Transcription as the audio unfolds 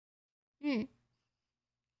Hmm.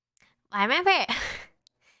 I remember. I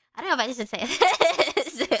don't know if I should say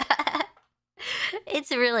this.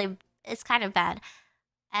 It's kind of bad.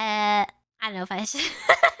 I don't know if I should.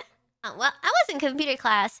 Well, I was in computer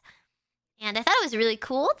class, and I thought it was really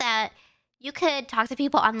cool that you could talk to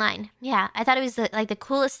people online. Yeah, I thought it was like the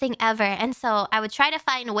coolest thing ever. And so I would try to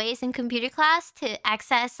find ways in computer class to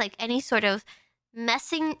access like any sort of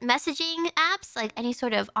messaging apps, like any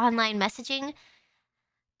sort of online messaging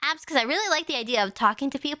apps, because I really like the idea of talking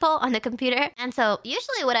to people on the computer. And so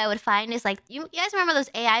usually what I would find is like, you guys remember those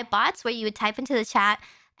AI bots where you would type into the chat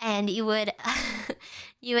and you would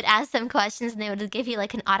you would ask them questions and they would give you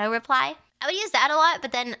like an auto reply. I would use that a lot,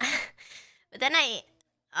 but then I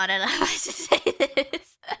don't know if I should say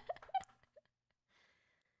this.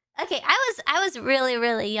 Okay, I was really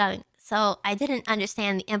really young, so I didn't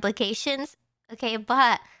understand the implications. Okay,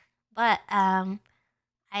 but I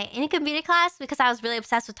in a computer class, because I was really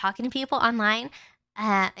obsessed with talking to people online.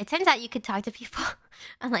 It turns out you could talk to people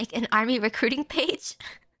on like an army recruiting page,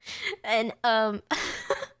 and I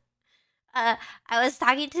was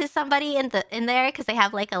talking to somebody in there because they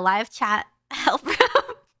have like a live chat help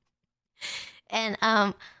room, and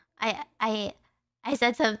I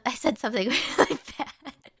said something really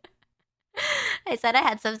bad. I said I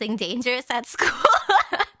had something dangerous at school,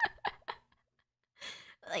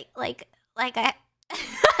 like I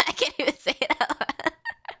I can't even say it out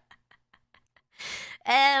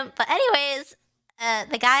loud. But anyways,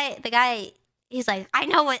 the guy, he's like, I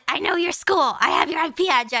know your school. I have your IP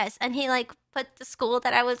address, and he like put the school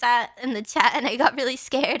that I was at in the chat, and I got really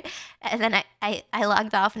scared, and then I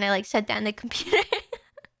logged off and I like shut down the computer.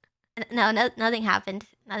 No, nothing happened.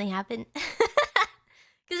 Nothing happened.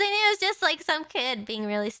 Because I knew it was just like some kid being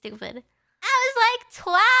really stupid. I was like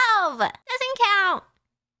 12. Doesn't count.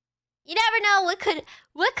 You never know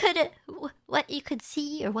what you could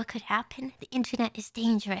see or what could happen. The internet is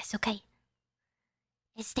dangerous, okay?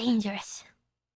 It's dangerous.